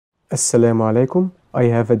Assalamu alaikum. I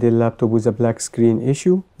have a Dell laptop with a black screen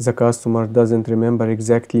issue. The customer doesn't remember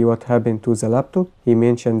exactly what happened to the laptop. He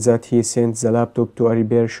mentioned that he sent the laptop to a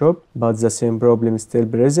repair shop, but the same problem is still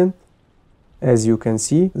present. As you can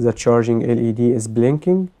see, the charging LED is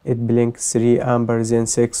blinking. It blinks 3 amber then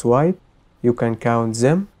 6 white. You can count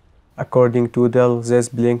them. According to Dell, this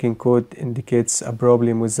blinking code indicates a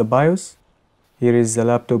problem with the BIOS. Here is the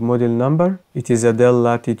laptop model number. It is a Dell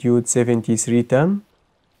Latitude 7310.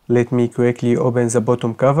 Let me quickly open the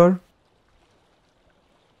bottom cover.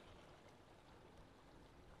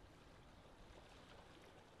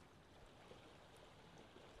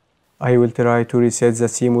 I will try to reset the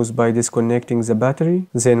CMOS by disconnecting the battery.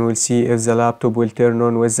 Then we'll see if the laptop will turn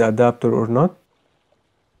on with the adapter or not.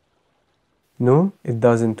 No, it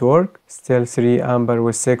doesn't work. Still 3 amber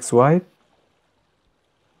with 6 white.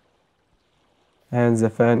 And the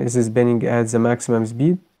fan is spinning at the maximum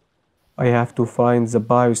speed. I have to find the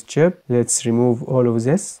BIOS chip. Let's remove all of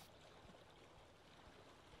this.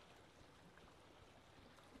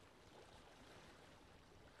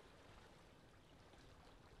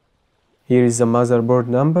 Here is the motherboard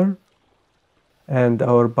number. And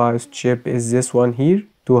our BIOS chip is this one here,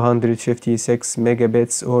 256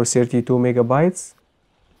 megabits or 32 megabytes.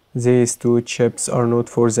 These two chips are not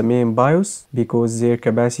for the main BIOS because their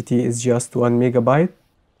capacity is just 1 megabyte.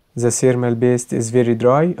 The thermal paste is very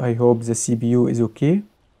dry. I hope the CPU is okay.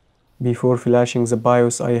 Before flashing the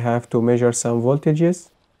BIOS, I have to measure some voltages.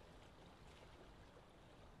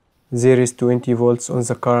 There is 20 volts on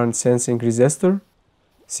the current sensing resistor,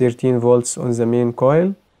 13 volts on the main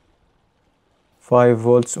coil, 5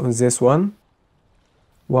 volts on this one,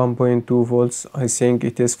 1.2 volts I think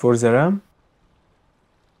it is for the RAM.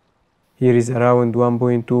 Here is around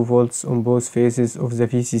 1.2 volts on both phases of the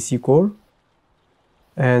VCC core.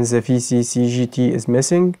 And the VCC GT is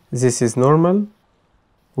missing. This is normal.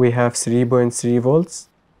 We have 3.3 volts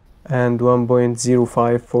and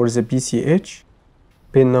 1.05 for the PCH.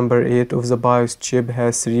 Pin number 8 of the BIOS chip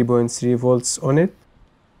has 3.3 volts on it.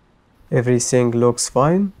 Everything looks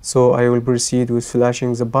fine, so I will proceed with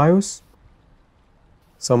flashing the BIOS.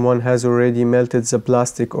 Someone has already melted the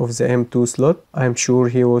plastic of the M2 slot. I'm sure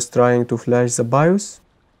he was trying to flash the BIOS.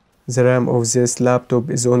 The RAM of this laptop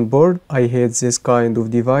is on board. I hate this kind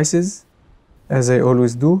of devices. As I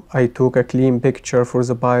always do, I took a clean picture for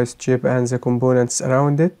the BIOS chip and the components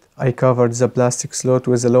around it. I covered the plastic slot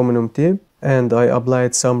with aluminum tape and I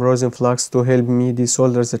applied some rosin flux to help me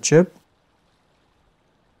desolder the chip.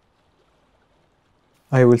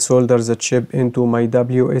 I will solder the chip into my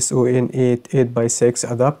WSON8 8x6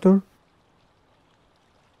 adapter.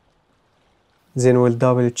 Then we'll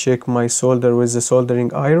double check my solder with the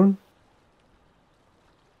soldering iron.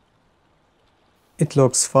 It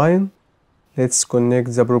looks fine. Let's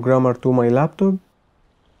connect the programmer to my laptop.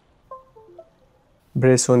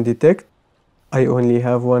 Press on detect. I only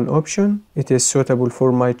have one option. It is suitable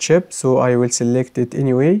for my chip, so I will select it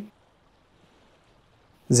anyway.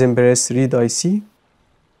 Then press read IC.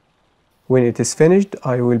 When it is finished,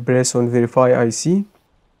 I will press on verify IC.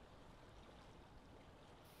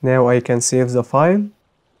 Now I can save the file.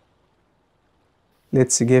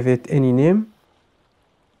 Let's give it any name.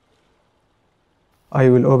 I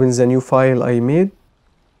will open the new file I made.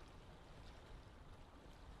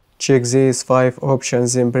 Check these 5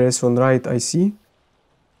 options and press on write IC.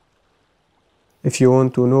 If you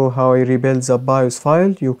want to know how I rebuild the BIOS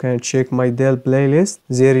file, you can check my Dell playlist.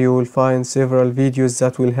 There you will find several videos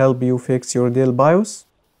that will help you fix your Dell BIOS.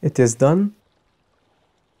 It is done.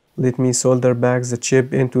 Let me solder back the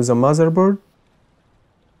chip into the motherboard.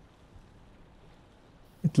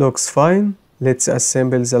 It looks fine. Let's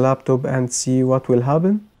assemble the laptop and see what will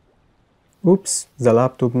happen. Oops, the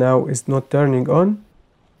laptop now is not turning on.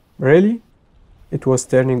 Really? It was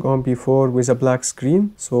turning on before with a black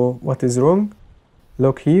screen, so what is wrong?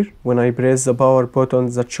 Look here, when I press the power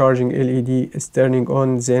button, the charging LED is turning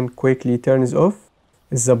on then quickly turns off.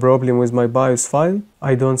 Is the problem with my BIOS file?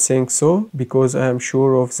 I don't think so, because I am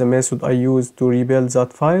sure of the method I used to rebuild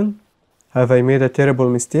that file. Have I made a terrible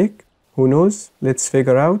mistake? Who knows? Let's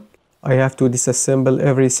figure out. I have to disassemble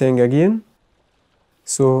everything again.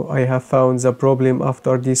 So I have found the problem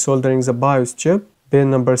after desoldering the BIOS chip. Pin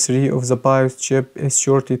number 3 of the BIOS chip is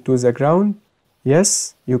shorted to the ground.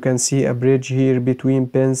 Yes, you can see a bridge here between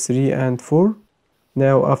pins 3 and 4.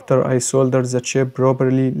 Now after I solder the chip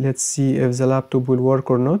properly, let's see if the laptop will work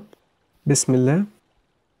or not. Bismillah.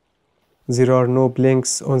 There are no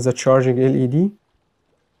blinks on the charging LED.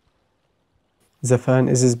 The fan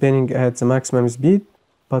is spinning at the maximum speed,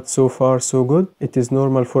 but so far so good. It is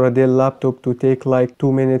normal for a Dell laptop to take like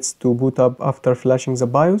 2 minutes to boot up after flashing the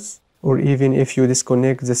BIOS. or even if you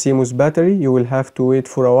disconnect the CMOS battery, you will have to wait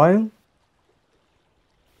for a while.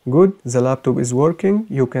 Good, the laptop is working.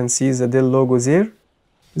 You can see the Dell logo there.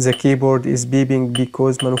 The keyboard is beeping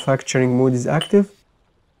because manufacturing mode is active.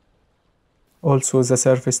 Also, the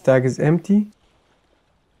surface tag is empty.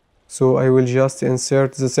 So I will just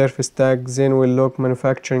insert the surface tag, then we'll lock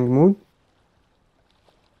manufacturing mode.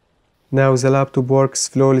 Now the laptop works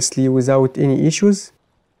flawlessly without any issues.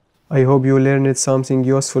 I hope you learned something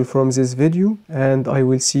useful from this video, and I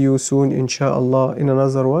will see you soon inshallah in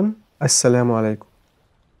another one. Assalamu alaikum.